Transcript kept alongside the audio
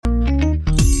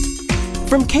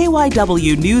From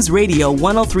KYW News Radio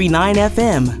 103.9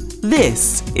 FM,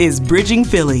 this is Bridging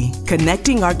Philly,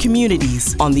 connecting our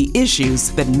communities on the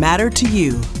issues that matter to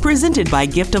you. Presented by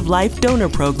Gift of Life Donor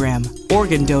Program.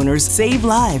 Organ donors save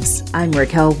lives. I'm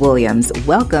Raquel Williams.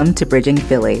 Welcome to Bridging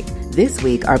Philly. This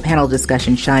week, our panel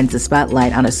discussion shines the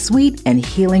spotlight on a sweet and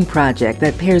healing project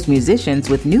that pairs musicians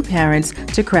with new parents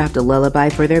to craft a lullaby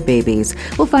for their babies.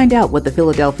 We'll find out what the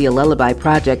Philadelphia Lullaby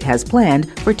Project has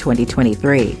planned for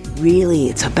 2023. Really,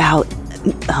 it's about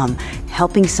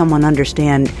helping someone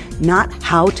understand not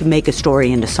how to make a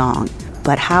story into song,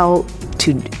 but how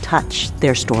to touch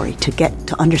their story, to get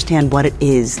to understand what it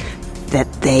is that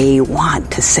they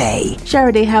want to say.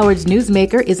 Shara Howard's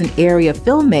newsmaker is an area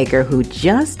filmmaker who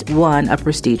just won a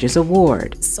prestigious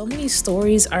award. So many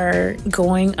stories are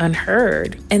going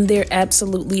unheard, and they're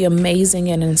absolutely amazing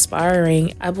and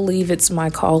inspiring. I believe it's my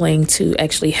calling to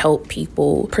actually help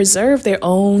people preserve their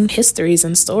own histories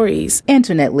and stories.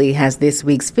 Antoinette Lee has this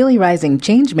week's Philly Rising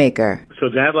Changemaker. So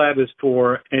Dad Lab is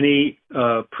for any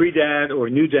pre-dad or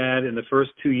new dad in the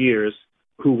first 2 years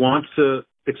who wants to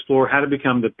explore how to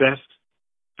become the best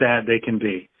dad they can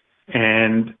be,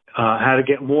 and how to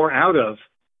get more out of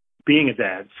being a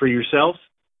dad for yourself,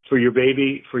 for your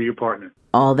baby, for your partner.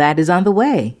 All that is on the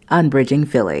way on Bridging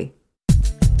Philly.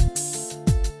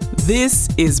 This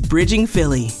is Bridging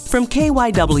Philly from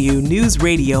KYW News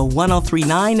Radio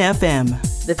 103.9 FM.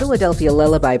 The Philadelphia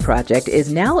Lullaby Project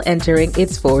is now entering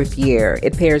its fourth year.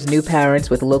 It pairs new parents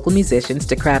with local musicians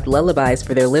to craft lullabies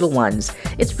for their little ones.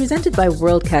 It's presented by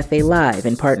World Cafe Live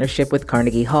in partnership with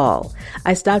Carnegie Hall.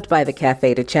 I stopped by the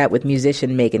cafe to chat with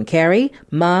musician Megan Carey,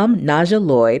 mom Naja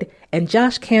Lloyd, and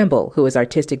Josh Campbell, who is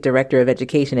Artistic Director of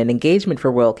Education and Engagement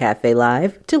for World Cafe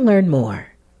Live, to learn more.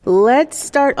 Let's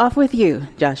start off with you,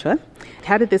 Joshua.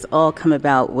 How did this all come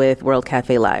about with World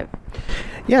Cafe Live?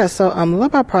 Yeah, so the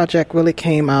Lullaby Project really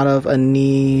came out of a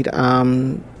need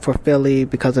for Philly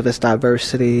because of its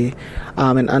diversity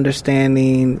and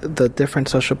understanding the different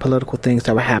social political things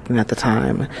that were happening at the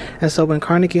time. And so when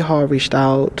Carnegie Hall reached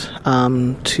out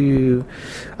to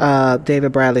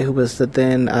David Bradley, who was the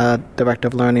then Director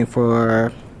of Learning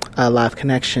for Live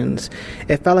Connections,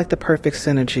 it felt like the perfect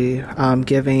synergy,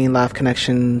 giving Live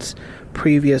Connections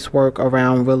previous work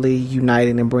around really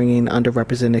uniting and bringing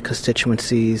underrepresented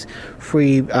constituencies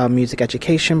free music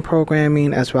education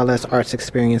programming as well as arts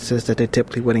experiences that they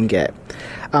typically wouldn't get.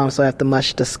 So after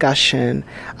much discussion,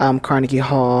 Carnegie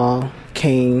Hall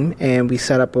came and we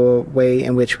set up a way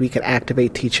in which we could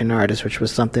activate teaching artists, which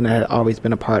was something that had always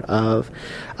been a part of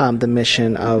the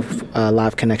mission of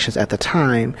Live Connections at the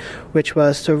time, which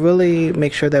was to really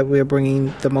make sure that we're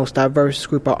bringing the most diverse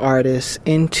group of artists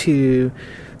into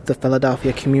the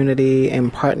Philadelphia community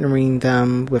and partnering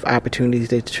them with opportunities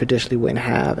they traditionally wouldn't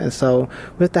have. And so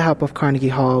with the help of Carnegie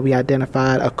Hall, we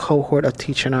identified a cohort of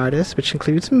teaching artists, which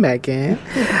includes Megan,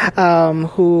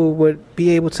 who would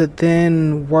be able to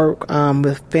then work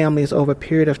with families over a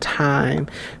period of time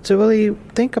to really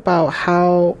think about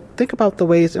the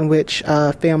ways in which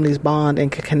families bond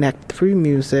and can connect through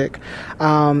music,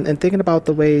 and thinking about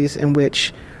the ways in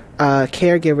which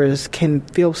caregivers can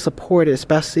feel supported,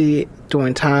 especially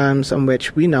during times in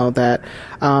which we know that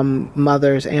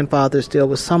mothers and fathers deal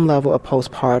with some level of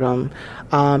postpartum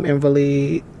and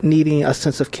really needing a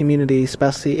sense of community,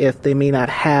 especially if they may not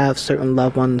have certain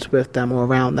loved ones with them or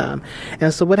around them.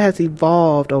 And so what has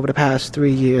evolved over the past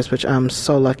 3 years, which I'm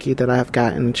so lucky that I've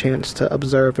gotten a chance to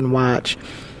observe and watch,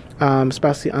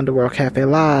 especially under World Cafe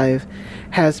Live,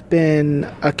 has been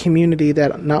a community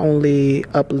that not only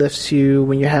uplifts you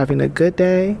when you're having a good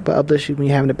day, but uplifts you when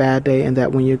you're having a bad day, and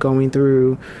that when you're going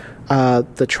through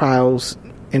the trials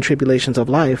and tribulations of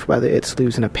life, whether it's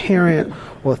losing a parent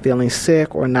or feeling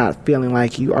sick or not feeling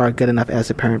like you are good enough as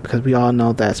a parent, because we all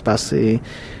know that especially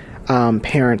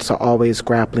parents are always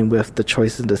grappling with the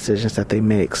choices and decisions that they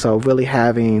make. So really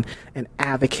having an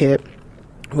advocate,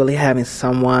 really having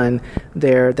someone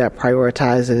there that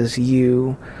prioritizes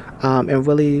you and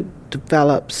really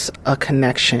develops a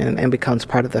connection and becomes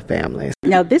part of the family.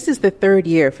 Now, this is the third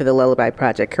year for the Lullaby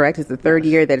Project, correct? It's the third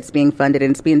year that it's being funded,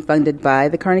 and it's being funded by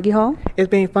the Carnegie Hall? It's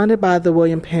being funded by the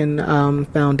William Penn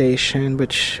Foundation,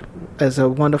 which is a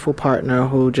wonderful partner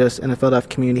who just in the Philadelphia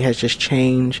community has just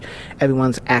changed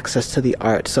everyone's access to the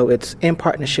arts. So it's in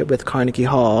partnership with Carnegie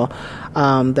Hall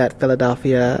that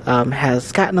Philadelphia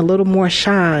has gotten a little more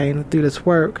shine through this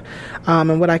work.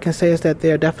 And what I can say is that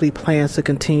there are definitely plans to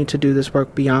continue to do this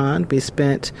work beyond. fund. We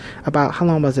spent about, how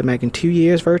long was it, Megan? 2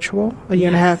 years virtual? A year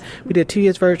and a half? We did 2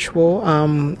 years virtual,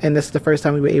 and this is the first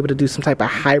time we were able to do some type of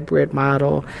hybrid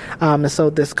model. And so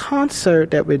this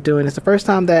concert that we're doing is the first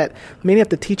time that many of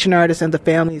the teaching artists and the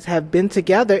families have been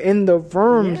together in the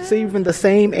room, breathing the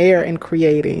same air and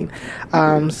creating.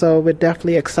 So we're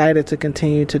definitely excited to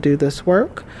continue to do this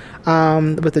work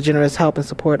with the generous help and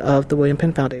support of the William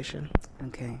Penn Foundation.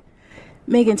 Okay.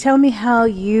 Megan, tell me how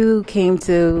you came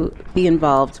to be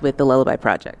involved with the Lullaby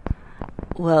Project.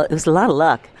 Well, it was a lot of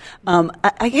luck.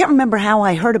 I can't remember how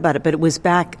I heard about it, but it was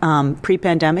back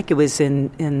pre-pandemic. It was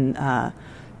in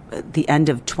the end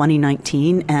of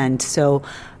 2019, and so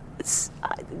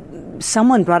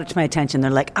someone brought it to my attention. They're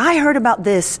like, I heard about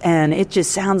this, and it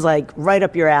just sounds like right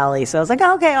up your alley. So I was like,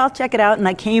 okay, I'll check it out. And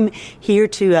I came here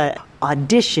to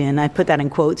audition. I put that in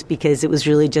quotes because it was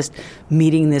really just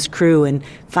meeting this crew and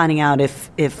finding out if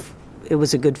it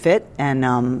was a good fit. And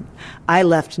I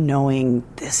left knowing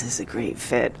this is a great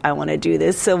fit. I want to do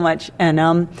this so much.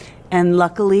 And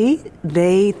luckily,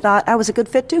 they thought I was a good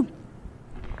fit too.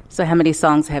 So how many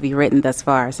songs have you written thus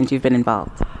far since you've been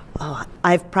involved? Oh,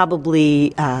 I've probably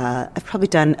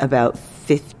done about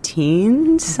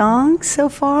 15 songs so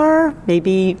far,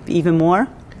 maybe even more.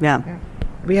 Yeah.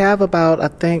 We have about, I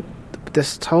think,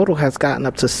 this total has gotten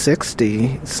up to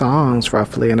 60 songs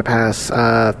roughly in the past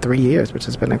 3 years, which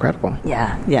has been incredible.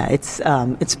 Yeah.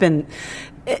 It's been,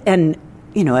 and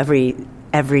you know,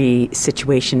 every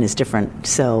situation is different.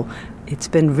 So it's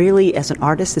been really, as an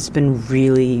artist, it's been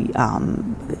really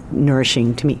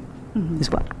nourishing to me as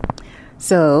well.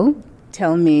 So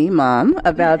tell me, Mom,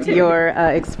 about your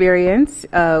experience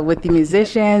with the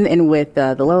musician and with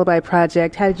the Lullaby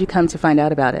Project. How did you come to find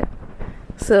out about it?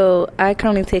 So I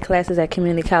currently take classes at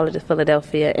Community College of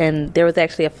Philadelphia, and there was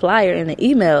actually a flyer in the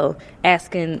email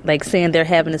asking, like, saying they're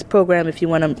having this program if you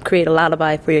want to create a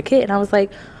lullaby for your kid. And I was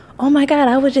like, oh my God,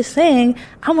 I was just saying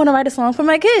I want to write a song for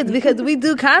my kids because we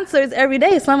do concerts every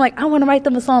day. So I'm like, I want to write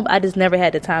them a song, but I just never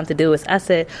had the time to do it. So I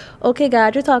said, okay,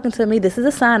 God, you're talking to me. This is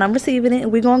a sign. I'm receiving it,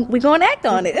 and we're going to act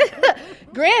on it.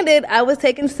 Granted, I was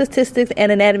taking statistics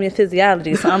and anatomy and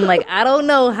physiology. So I'm like, I don't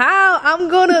know how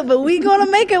but we're going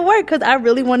to make it work because I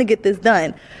really want to get this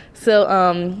done. So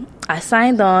I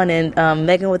signed on, and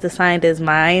Megan was assigned as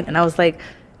mine, and I was like,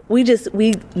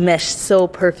 we meshed so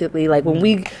perfectly. Like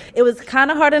it was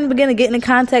kind of hard in the beginning getting in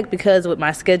contact because with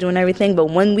my schedule and everything, but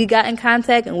when we got in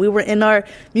contact and we were in our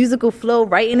musical flow,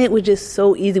 writing it was just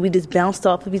so easy. We just bounced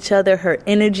off of each other, her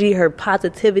energy, her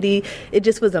positivity. It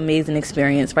just was an amazing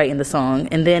experience writing the song.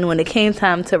 And then when it came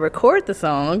time to record the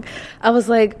song, I was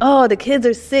like, oh, the kids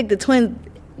are sick, the twins.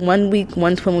 One week,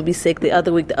 one twin would be sick. The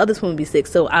other week, the other twin would be sick.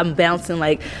 So I'm bouncing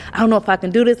like, I don't know if I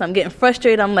can do this. I'm getting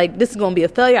frustrated. I'm like, this is going to be a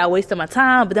failure. I wasted my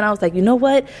time. But then I was like, you know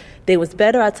what? They was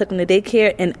better. I took them to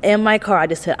daycare. And in my car, I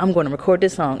just said, I'm going to record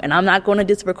this song. And I'm not going to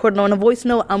just record it on a voice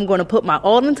note. I'm going to put my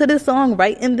all into this song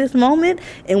right in this moment.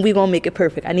 And we're going to make it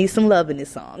perfect. I need some love in this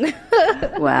song.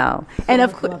 Wow. And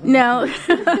of course, now,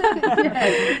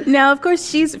 of course,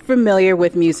 she's familiar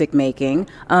with music making.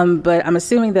 But I'm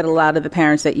assuming that a lot of the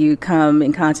parents that you come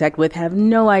in contact with have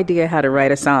no idea how to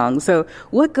write a song. So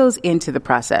what goes into the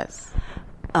process?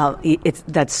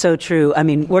 That's so true. I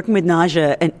mean, working with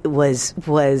Naja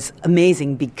was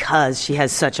amazing because she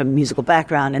has such a musical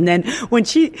background. And then when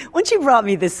she brought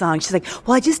me this song, she's like,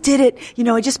 "Well, I just did it. You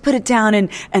know, I just put it down, and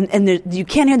you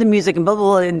can't hear the music, and blah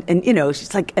blah blah." And you know,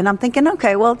 she's like, and I'm thinking,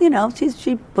 okay, well, you know,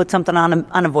 she put something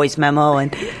on a voice memo,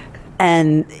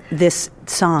 and this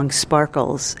song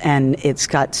sparkles, and it's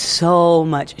got so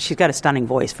much. She's got a stunning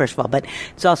voice, first of all, but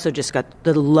it's also just got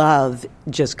the love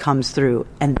just comes through.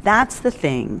 And that's the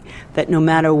thing, that no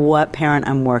matter what parent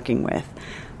I'm working with,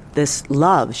 this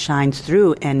love shines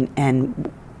through. And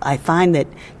I find that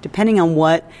depending on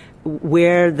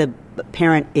where the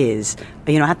parent is,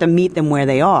 you know, I have to meet them where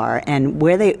they are, and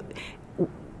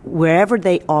wherever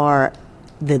they are,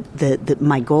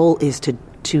 my goal is to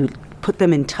put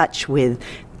them in touch with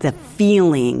the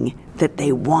feeling that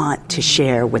they want to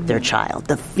share with their child,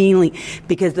 the feeling,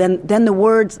 because then the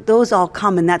words, those all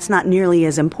come, and that's not nearly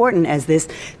as important as this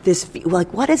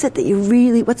like, what is it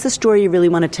that what's the story you really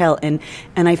want to tell? And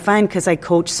I find, because I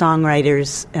coach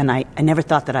songwriters, and I never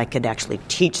thought that I could actually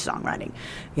teach songwriting.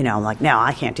 You know, I'm like, no,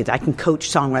 I can't do that. I can coach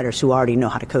songwriters who already know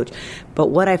how to coach. But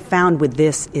what I found with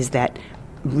this is that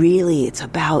really it's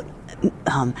about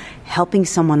helping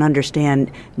someone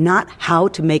understand not how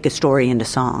to make a story into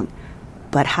song,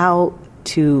 but how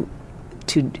to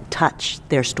touch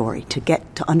their story, to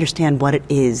get to understand what it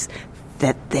is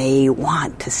that they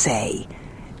want to say.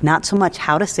 Not so much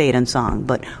how to say it in song,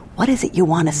 but what is it you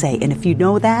want to say? And if you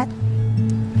know that,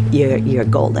 you're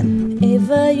golden.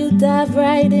 Ava, you dive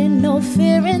right in, no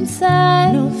fear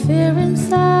inside, no fear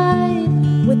inside.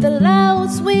 With a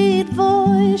loud, sweet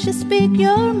voice, you speak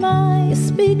your mind, you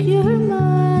speak your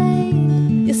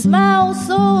mind. You smile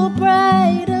so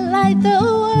bright and light the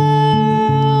world.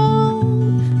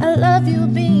 I love you,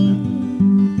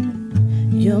 Bean,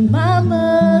 you're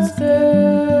mama's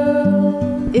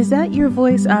girl. Is that your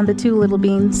voice on the Two Little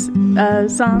Beans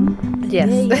song? Yes.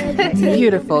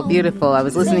 Beautiful, beautiful. I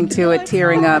was listening to it,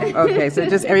 tearing up. Okay, so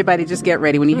just everybody just get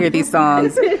ready. When you hear these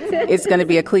songs, it's going to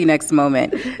be a Kleenex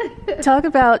moment. Talk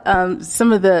about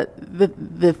some of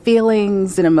the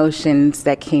feelings and emotions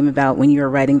that came about when you were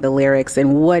writing the lyrics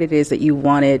and what it is that you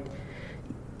wanted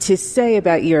to say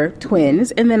about your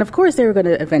twins. And then, of course, they were going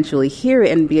to eventually hear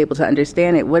it and be able to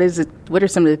understand it. What are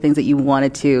some of the things that you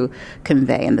wanted to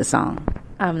convey in the song?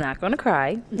 I'm not going to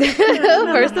cry,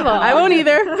 first of all. I won't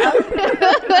either.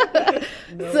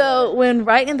 So when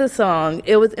writing the song,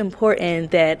 it was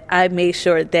important that I made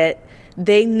sure that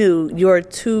they knew you're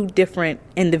two different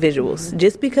individuals. Mm-hmm.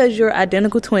 Just because you're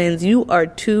identical twins, you are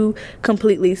two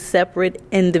completely separate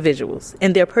individuals.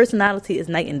 And their personality is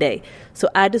night and day. So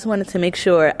I just wanted to make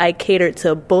sure I catered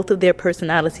to both of their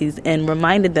personalities and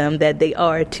reminded them that they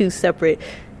are two separate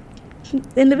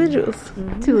individuals.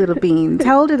 Mm-hmm. Two little beans.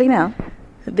 How old are they now?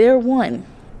 They're one.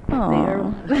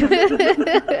 Oh.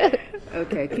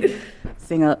 Okay.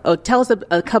 Tell us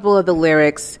a couple of the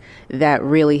lyrics that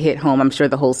really hit home. I'm sure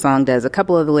the whole song does. A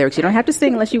couple of the lyrics. You don't have to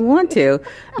sing unless you want to.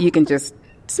 You can just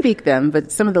speak them.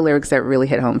 But some of the lyrics that really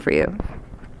hit home for you.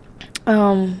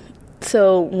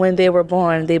 So when they were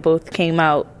born, they both came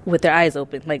out with their eyes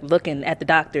open, like looking at the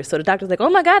doctor. So the doctor's like, oh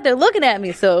my God, they're looking at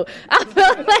me. So I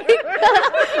felt like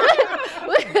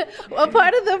a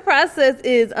part of the process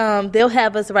is they'll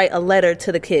have us write a letter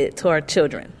to the kid, to our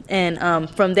children. And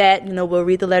from that, we'll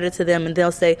read the letter to them and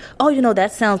they'll say, oh,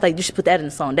 that sounds like you should put that in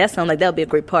the song. That sounds like that would be a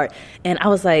great part. And I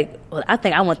was like, well, I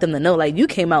think I want them to know, like, you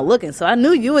came out looking. So I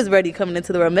knew you was ready coming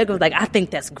into the room. Megan was like, I think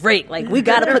that's great. Like, we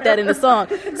got to put that in the song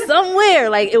somewhere.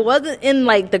 Like, it wasn't in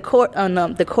like the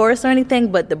chorus or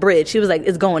anything, but the bridge. She was like,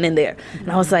 it's going in there.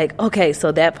 And I was like, okay,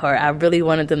 so that part, I really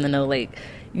wanted them to know, like,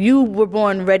 you were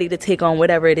born ready to take on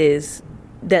whatever it is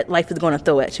that life is going to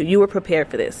throw at you. You were prepared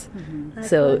for this. Mm-hmm.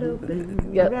 So,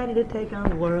 yep. Ready to take on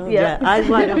the world. Yep. Yeah, eyes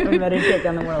wide open, ready to take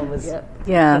on the world was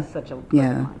such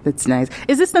a that's nice.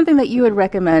 Is this something that you would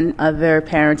recommend other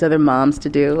parents, other moms to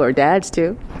do or dads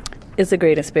to? It's a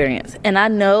great experience. And I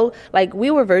know, like,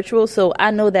 we were virtual, so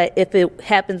I know that if it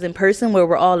happens in person where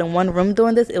we're all in one room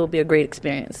doing this, it will be a great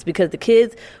experience. Because the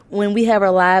kids, when we have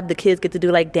our live, the kids get to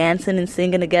do, like, dancing and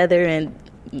singing together, and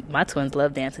my twins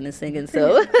love dancing and singing.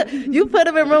 So you put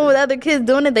them in a room with other kids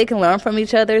doing it, they can learn from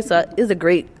each other. So it's a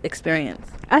great experience.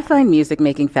 I find music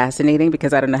making fascinating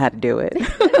because I don't know how to do it.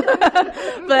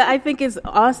 But I think it's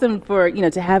awesome for,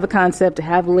 to have a concept, to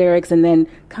have lyrics, and then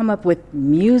come up with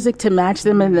music to match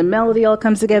them, and the melody all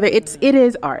comes together. It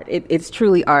is art. It's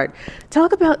truly art.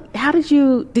 Talk about how did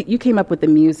you came up with the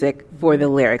music for the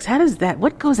lyrics?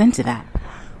 What goes into that?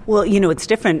 Well, it's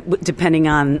different depending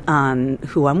on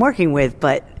who I'm working with,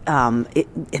 but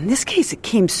in this case, it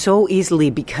came so easily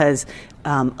because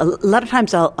a lot of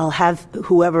times I'll have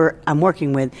whoever I'm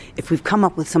working with, if we've come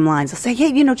up with some lines, I'll say,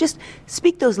 hey, just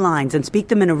speak those lines and speak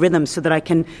them in a rhythm so that I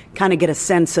can kind of get a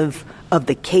sense of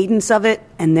the cadence of it,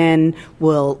 and then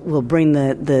we'll bring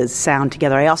the sound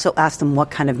together. I also ask them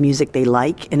what kind of music they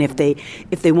like, and if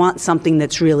they want something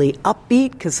that's really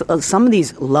upbeat, because some of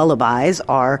these lullabies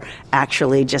are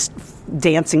actually just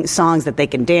dancing songs that they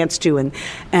can dance to, and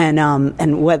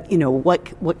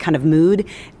what kind of mood,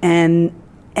 and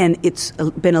it's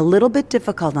been a little bit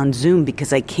difficult on Zoom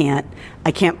because I can't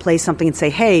play something and say,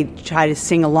 hey, try to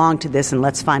sing along to this and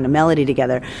let's find a melody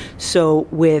together. So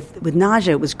with Naja,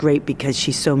 it was great because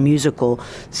she's so musical.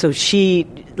 So she,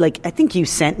 I think you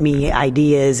sent me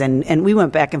ideas and we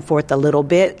went back and forth a little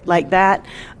bit like that.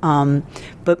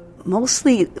 But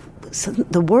mostly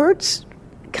the words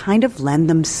kind of lend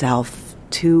themselves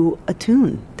to a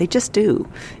tune. They just do.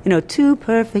 Two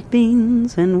perfect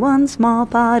beans and one small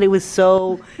pot. It was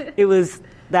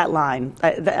that line.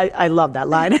 I love that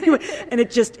line anyway. And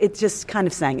it just kind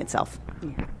of sang itself.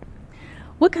 Yeah.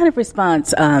 What kind of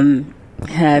response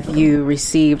have you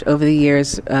received over the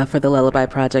years for the Lullaby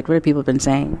Project? What have people been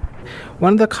saying?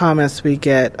 One of the comments we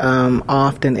get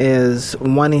often is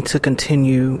wanting to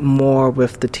continue more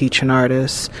with the teaching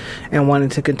artists and wanting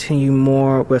to continue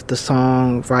more with the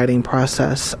songwriting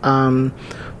process.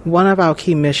 One of our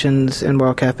key missions in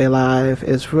World Cafe Live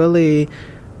is really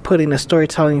putting a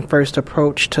storytelling first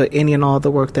approach to any and all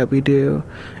the work that we do.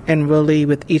 And really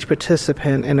with each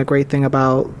participant, and the great thing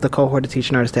about the cohort of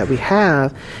teaching artists that we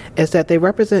have is that they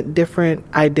represent different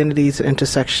identities and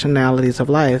intersectionalities of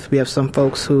life. We have some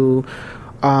folks who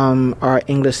are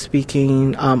English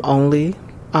speaking only,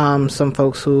 some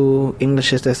folks who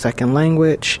English is their second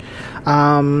language.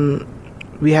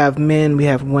 We have men, we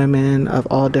have women of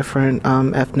all different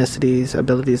ethnicities,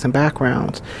 abilities, and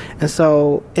backgrounds. And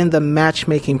so in the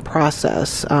matchmaking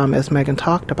process, as Megan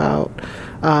talked about,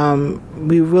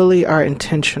 we really are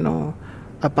intentional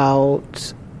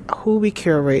about who we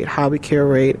curate, how we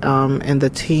curate, and the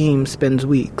team spends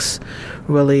weeks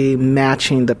really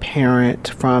matching the parent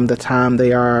from the time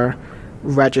they are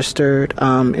registered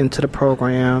into the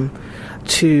program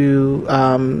to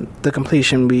the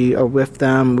completion. We are with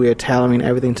them, we are tailoring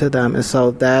everything to them. And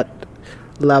so that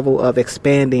level of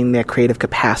expanding their creative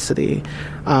capacity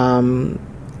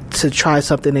to try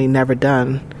something they've never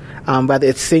done, whether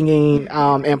it's singing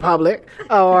in public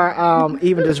or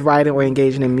even just writing or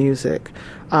engaging in music.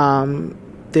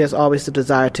 There's always the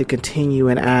desire to continue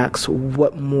and ask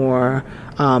what more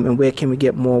and where can we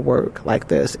get more work like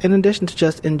this, in addition to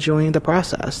just enjoying the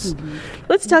process. Mm-hmm.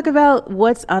 Let's talk about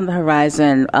what's on the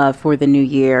horizon for the new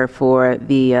year for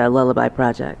the Lullaby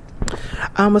Project.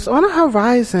 What's on the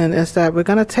horizon is that we're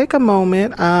going to take a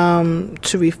moment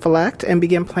to reflect and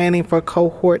begin planning for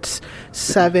cohorts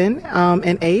 7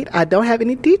 and 8. I don't have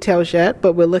any details yet,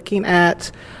 but we're looking at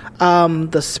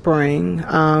the spring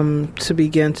to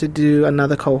begin to do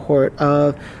another cohort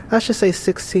of, let's just say,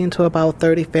 16 to about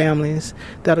 30 families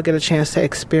that'll get a chance to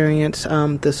experience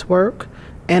this work,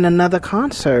 and another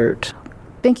concert.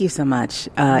 Thank you so much.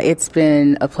 It's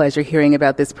been a pleasure hearing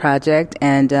about this project.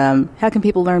 And how can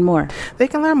people learn more? They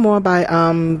can learn more by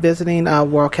visiting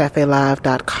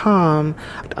worldcafelive.com,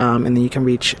 and then you can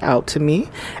reach out to me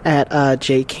at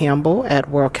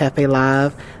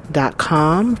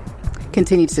jcampbell@worldcafelive.com.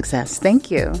 Continued success.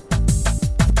 Thank you.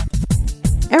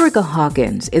 Erica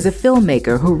Hawkins is a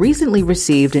filmmaker who recently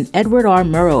received an Edward R.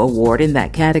 Murrow Award in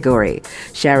that category.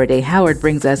 Sharaday Howard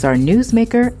brings us our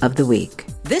Newsmaker of the Week.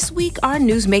 This week, our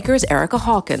newsmaker is Erica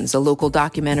Hawkins, a local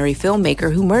documentary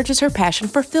filmmaker who merges her passion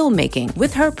for filmmaking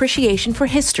with her appreciation for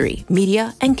history,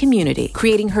 media, and community,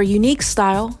 creating her unique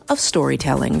style of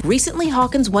storytelling. Recently,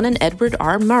 Hawkins won an Edward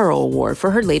R. Murrow Award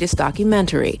for her latest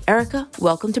documentary. Erica,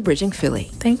 welcome to Bridging Philly.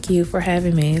 Thank you for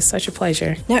having me. It's such a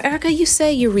pleasure. Now, Erica, you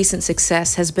say your recent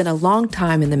success has been a long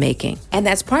time in the making, and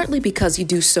that's partly because you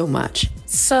do so much.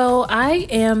 So I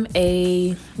am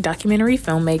a documentary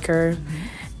filmmaker,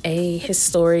 a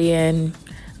historian,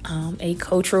 a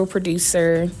cultural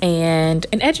producer, and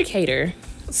an educator.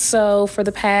 So for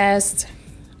the past,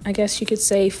 I guess you could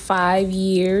say 5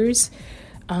 years,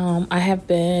 I have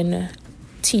been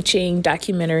teaching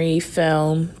documentary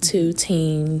film to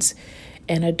teens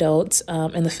and adults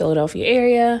in the Philadelphia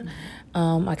area.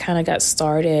 I kind of got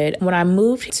started when I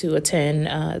moved to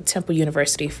attend Temple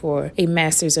University for a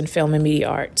master's in film and media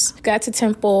arts. Got to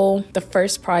Temple, the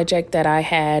first project that I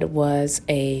had was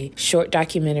a short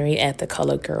documentary at the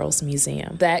Colored Girls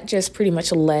Museum. That just pretty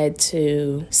much led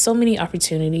to so many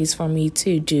opportunities for me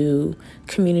to do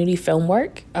community film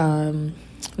work.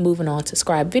 Moving on to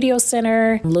Scribe Video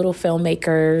Center, Little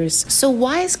Filmmakers. So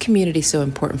why is community so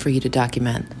important for you to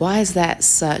document? Why is that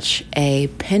such a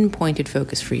pinpointed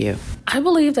focus for you? I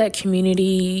believe that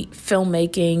community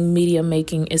filmmaking, media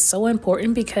making is so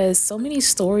important because so many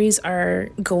stories are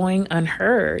going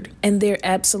unheard, and they're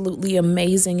absolutely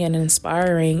amazing and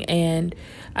inspiring. And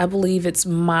I believe it's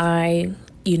my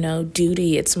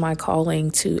duty, it's my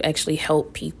calling to actually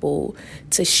help people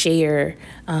to share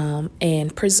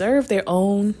and preserve their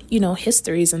own,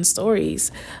 histories and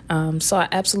stories. So I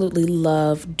absolutely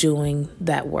love doing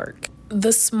that work.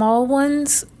 The small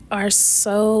ones are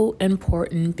so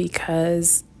important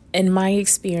because, in my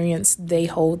experience, they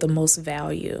hold the most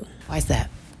value. Why is that?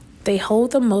 They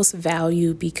hold the most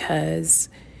value because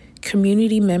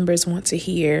community members want to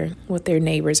hear what their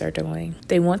neighbors are doing.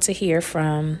 They want to hear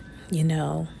from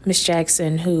Miss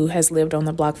Jackson, who has lived on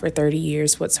the block for 30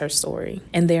 years, what's her story?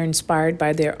 And they're inspired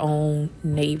by their own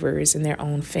neighbors and their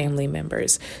own family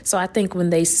members. So I think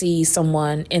when they see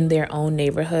someone in their own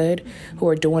neighborhood who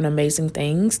are doing amazing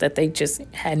things that they just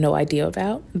had no idea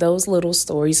about, those little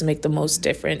stories make the most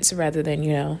difference rather than,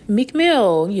 Meek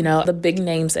Mill, the big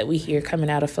names that we hear coming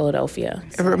out of Philadelphia.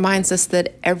 It reminds us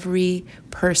that every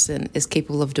person is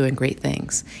capable of doing great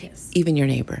things, yes. Even your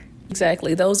neighbor.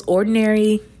 Exactly. Those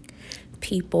ordinary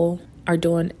people are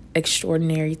doing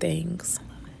extraordinary things.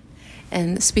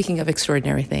 And speaking of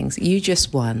extraordinary things, you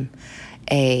just won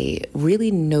a really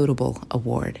notable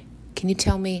award. Can you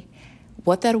tell me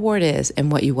what that award is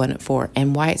and what you won it for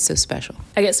and why it's so special.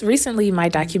 I guess recently my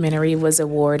documentary was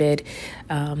awarded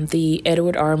the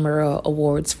Edward R. Murrow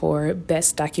Awards for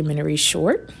Best Documentary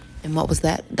Short. And what was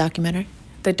that documentary?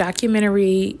 The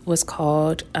documentary was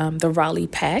called The Raleigh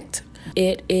Pact.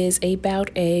 It is about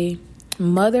a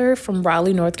mother from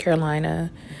Raleigh, North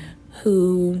Carolina,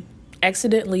 who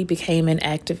accidentally became an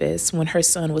activist when her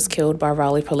son was killed by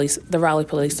the Raleigh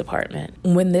Police Department.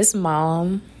 When this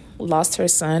mom lost her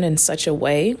son in such a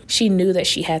way, she knew that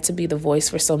she had to be the voice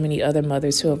for so many other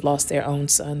mothers who have lost their own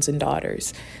sons and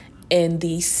daughters in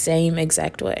the same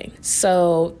exact way.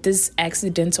 So this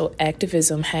accidental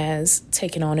activism has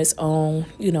taken on its own,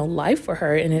 life for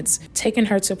her, and it's taken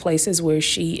her to places where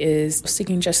she is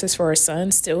seeking justice for her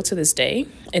son still to this day.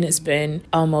 And it's been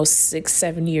almost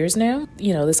 6-7 years now.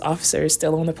 This officer is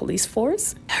still on the police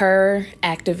force. Her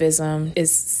activism is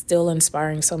still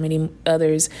inspiring so many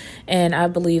others. And I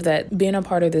believe that being a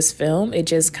part of this film, it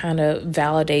just kind of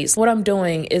validates what I'm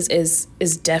doing is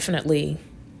definitely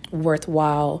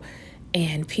worthwhile,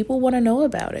 and people want to know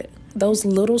about it. Those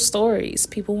little stories,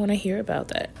 people want to hear about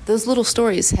that. Those little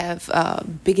stories have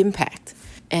big impact,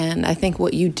 and I think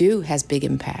what you do has big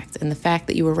impact, and the fact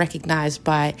that you were recognized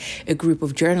by a group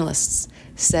of journalists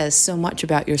says so much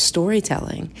about your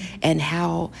storytelling and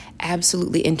how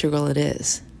absolutely integral it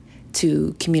is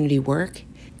to community work.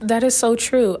 That is so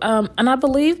true. And I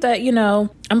believe that,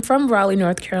 I'm from Raleigh,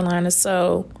 North Carolina,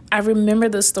 so I remember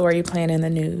the story playing in the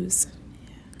news.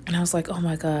 And I was like, oh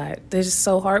my God, this is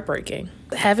so heartbreaking.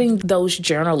 Having those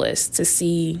journalists to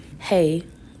see, hey,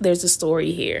 there's a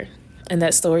story here. And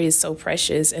that story is so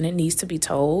precious and it needs to be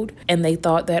told. And they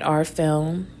thought that our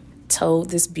film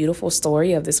told this beautiful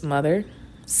story of this mother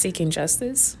seeking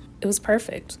justice. It was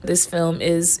perfect. This film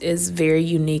is very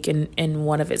unique and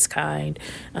one of its kind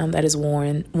that has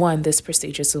won this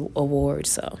prestigious award.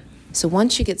 So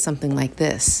once you get something like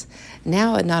this,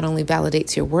 now it not only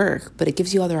validates your work, but it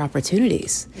gives you other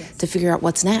opportunities to figure out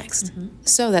what's next. Mm-hmm.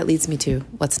 So that leads me to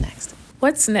what's next.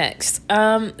 What's next?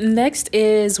 Next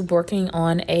is working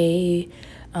on a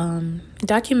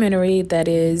documentary that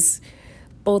is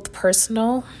both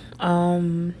personal,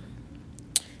 and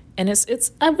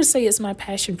it's I would say it's my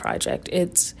passion project.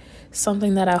 It's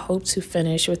something that I hope to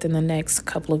finish within the next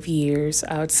couple of years,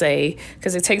 I would say,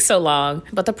 because it takes so long.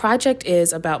 But the project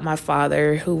is about my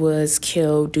father, who was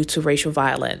killed due to racial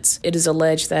violence. It is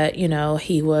alleged that,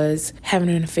 he was having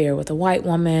an affair with a white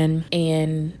woman,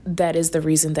 and that is the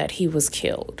reason that he was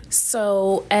killed.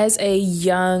 So as a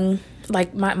young,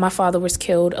 my father was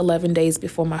killed 11 days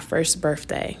before my first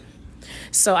birthday.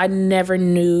 So I never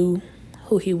knew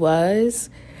who he was,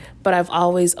 but I've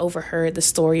always overheard the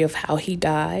story of how he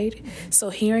died.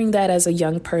 So hearing that as a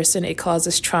young person, it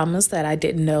causes traumas that I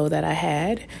didn't know that I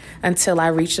had until I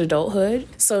reached adulthood.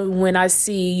 So when I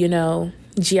see,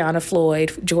 Gianna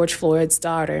Floyd, George Floyd's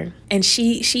daughter, and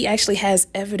she actually has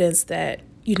evidence that,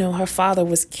 her father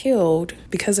was killed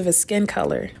because of his skin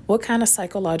color, what kind of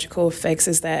psychological effects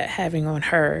is that having on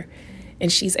her?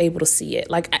 And she's able to see it.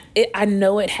 I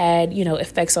know it had,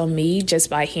 effects on me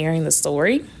just by hearing the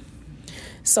story.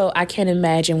 So I can't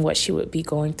imagine what she would be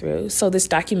going through. So this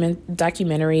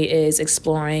documentary is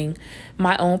exploring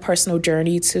my own personal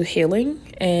journey to healing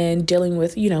and dealing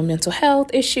with, mental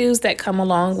health issues that come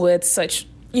along with such,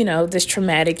 this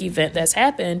traumatic event that's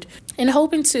happened, and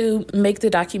hoping to make the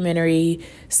documentary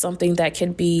something that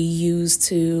can be used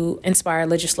to inspire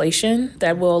legislation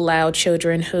that will allow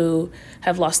children who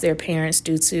have lost their parents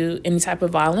due to any type of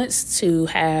violence to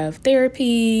have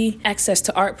therapy, access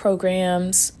to art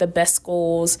programs, the best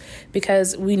schools,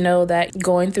 because we know that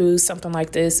going through something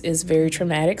like this is very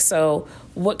traumatic. So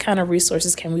what kind of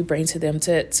resources can we bring to them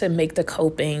to make the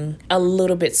coping a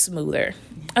little bit smoother?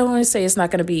 I want to say it's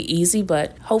not going to be easy,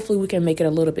 but hopefully we can make it a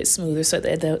little bit smoother so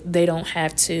that they don't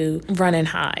have to run and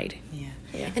hide.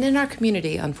 Yeah. And in our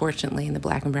community, unfortunately, in the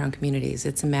Black and brown communities,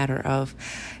 it's a matter of,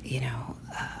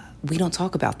 we don't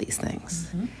talk about these things.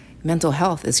 Mm-hmm. Mental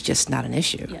health is just not an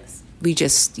issue. Yes. We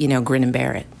just, grin and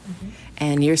bear it. Mm-hmm.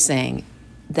 And you're saying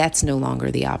that's no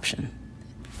longer the option.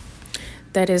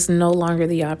 That is no longer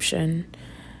the option.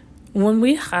 When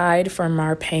we hide from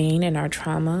our pain and our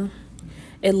trauma,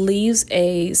 it leaves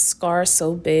a scar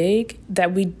so big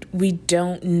that we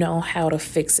don't know how to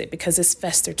fix it because it's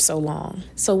festered so long.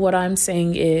 So what I'm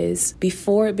saying is,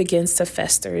 before it begins to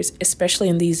fester, especially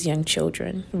in these young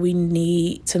children, we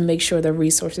need to make sure the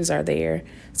resources are there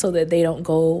so that they don't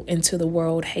go into the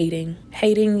world hating.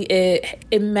 Hating it.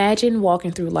 Imagine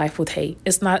walking through life with hate.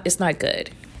 It's not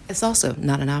good. It's also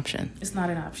not an option. It's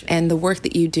not an option. And the work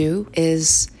that you do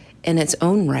is, in its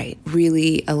own right,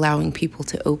 really allowing people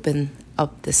to open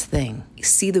up this thing,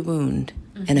 see the wound,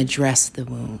 and address the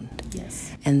wound.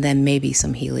 Yes. And then maybe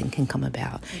some healing can come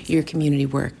about. Your community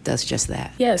work does just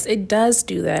that. Yes, it does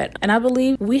do that. And I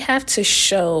believe we have to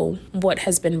show what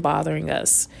has been bothering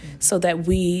us so that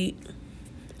we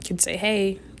can say,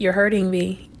 hey, you're hurting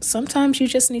me. Sometimes you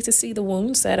just need to see the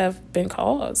wounds that have been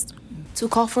caused. To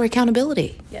call for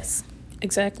accountability. Yes,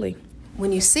 exactly.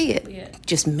 When you see it,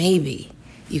 just maybe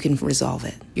you can resolve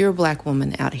it. You're a Black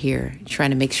woman out here trying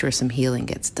to make sure some healing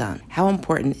gets done. How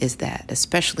important is that,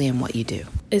 especially in what you do?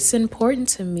 It's important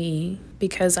to me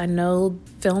because I know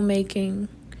filmmaking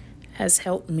has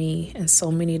helped me in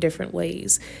so many different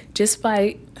ways. Just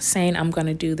by saying I'm going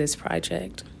to do this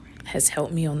project has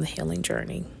helped me on the healing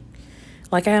journey.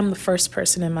 Like, I am the first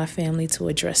person in my family to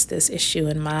address this issue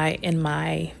in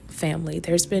my family.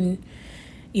 There's been,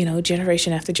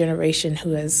 generation after generation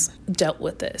who has dealt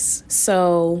with this.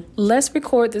 So let's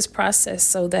record this process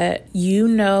so that you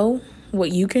know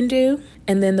what you can do,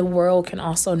 and then the world can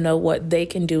also know what they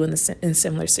can do in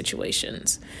similar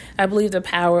situations. I believe the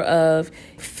power of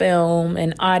film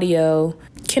and audio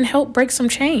can help break some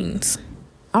chains.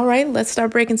 All right, let's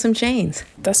start breaking some chains.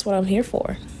 That's what I'm here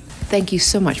for. Thank you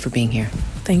so much for being here.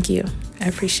 Thank you. I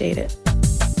appreciate it.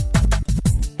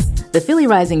 The Philly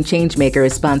Rising Changemaker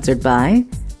is sponsored by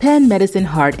Penn Medicine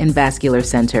Heart and Vascular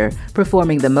Center,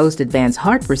 performing the most advanced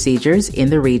heart procedures in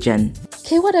the region.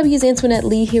 KYW's Antoinette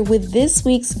Lee here with this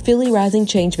week's Philly Rising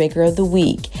Changemaker of the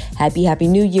Week. Happy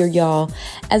New Year, y'all.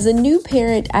 As a new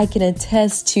parent, I can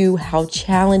attest to how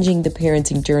challenging the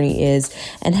parenting journey is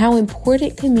and how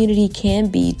important community can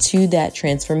be to that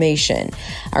transformation.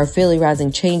 Our Philly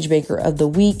Rising Changemaker of the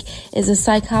Week is a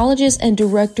psychologist and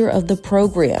director of the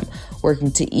program,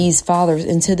 working to ease fathers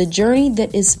into the journey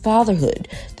that is fatherhood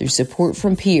through support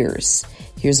from peers.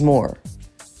 Here's more.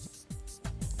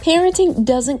 Parenting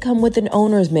doesn't come with an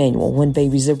owner's manual when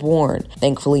babies are born.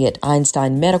 Thankfully, at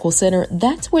Einstein Medical Center,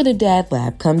 that's where the Dad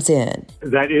Lab comes in.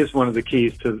 That is one of the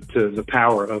keys to the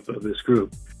power of this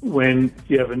group. When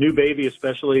you have a new baby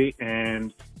especially,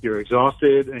 and you're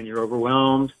exhausted and you're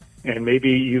overwhelmed, and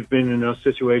maybe you've been in those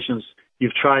situations,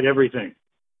 you've tried everything.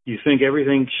 You think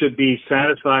everything should be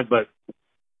satisfied, but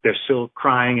they're still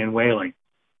crying and wailing.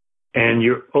 And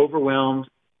you're overwhelmed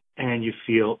and you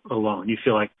feel alone. You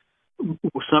feel like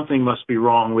something must be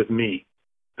wrong with me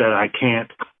that I can't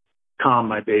calm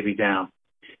my baby down.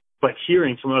 But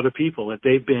hearing from other people that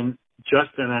they've been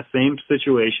just in that same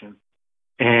situation,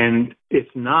 and it's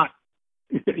not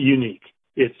unique,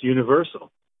 it's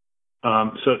universal.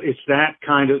 So it's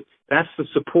that's the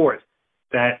support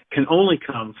that can only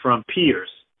come from peers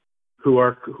who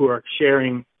are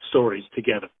sharing stories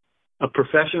together. A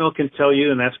professional can tell you,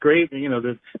 and that's great.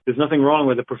 There's nothing wrong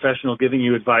with a professional giving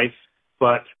you advice,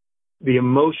 but the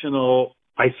emotional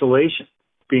isolation,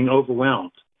 being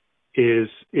overwhelmed, is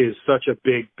such a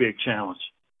big challenge,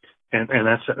 and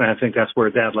I think that's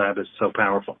where Dad Lab is so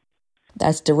powerful.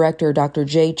 That's Director Dr.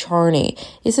 Jay Charney.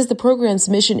 He says the program's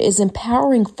mission is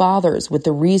empowering fathers with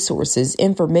the resources,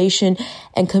 information,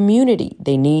 and community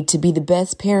they need to be the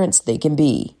best parents they can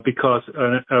be. Because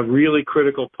a really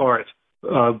critical part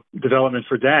of development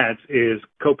for dads is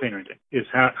co-parenting, is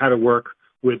how to work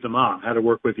with the mom, how to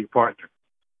work with your partner.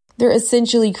 They're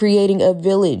essentially creating a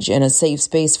village and a safe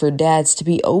space for dads to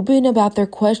be open about their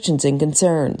questions and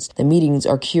concerns. The meetings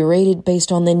are curated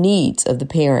based on the needs of the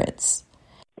parents.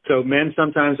 So men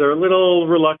sometimes are a little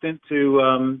reluctant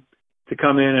to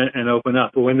come in and open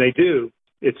up, but when they do,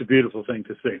 it's a beautiful thing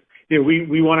to see.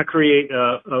 We want to create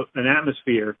an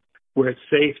atmosphere where it's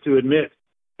safe to admit,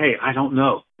 hey, I don't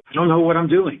know what I'm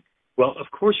doing. Well, of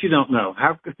course you don't know.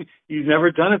 You've never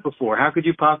done it before. How could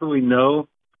you possibly know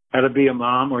how to be a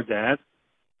mom or dad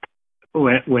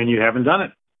when you haven't done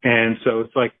it? And so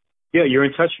it's like, yeah, you're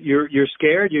in touch. You're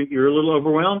scared. You're a little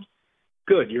overwhelmed.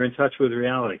 Good. You're in touch with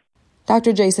reality.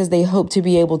 Dr. J says they hope to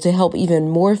be able to help even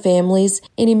more families.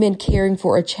 Any man caring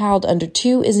for a child under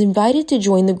 2 is invited to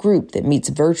join the group that meets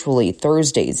virtually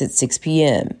Thursdays at 6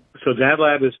 p.m. So Dad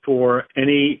Lab is for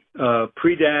any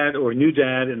pre-dad or new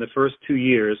dad in the first 2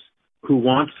 years who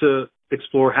wants to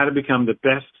explore how to become the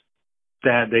best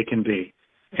dad they can be,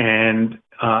 and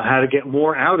how to get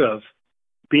more out of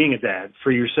being a dad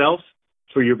for yourself,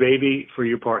 for your baby, for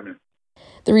your partner.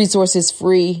 The resource is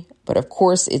free, but of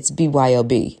course it's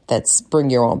BYOB. That's bring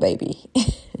your own baby.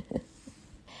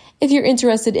 If you're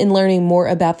interested in learning more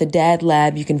about the Dad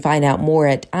Lab, you can find out more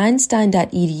at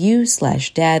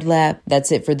einstein.edu/dadlab.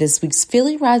 That's it for this week's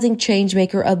Philly Rising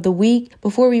Changemaker of the Week.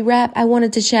 Before we wrap, I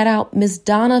wanted to shout out Miss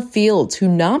Donna Fields, who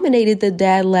nominated the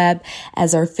Dad Lab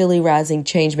as our Philly Rising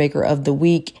Changemaker of the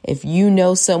Week. If you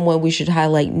know someone we should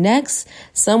highlight next,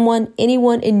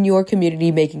 anyone in your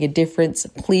community making a difference,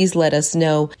 please let us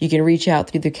know. You can reach out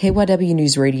through the KYW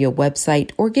News Radio website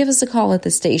or give us a call at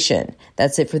the station.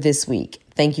 That's it for this week.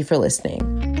 Thank you for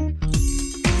listening.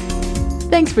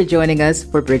 Thanks for joining us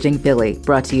for Bridging Philly,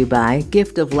 brought to you by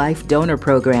Gift of Life Donor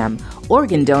Program.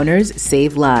 Organ donors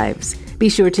save lives. Be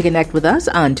sure to connect with us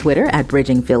on Twitter at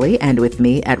Bridging Philly and with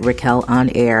me at Raquel On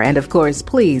Air. And of course,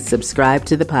 please subscribe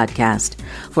to the podcast.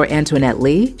 For Antoinette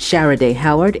Lee, Sharaday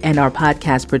Howard, and our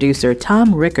podcast producer,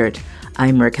 Tom Rickert,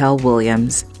 I'm Raquel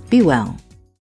Williams. Be well.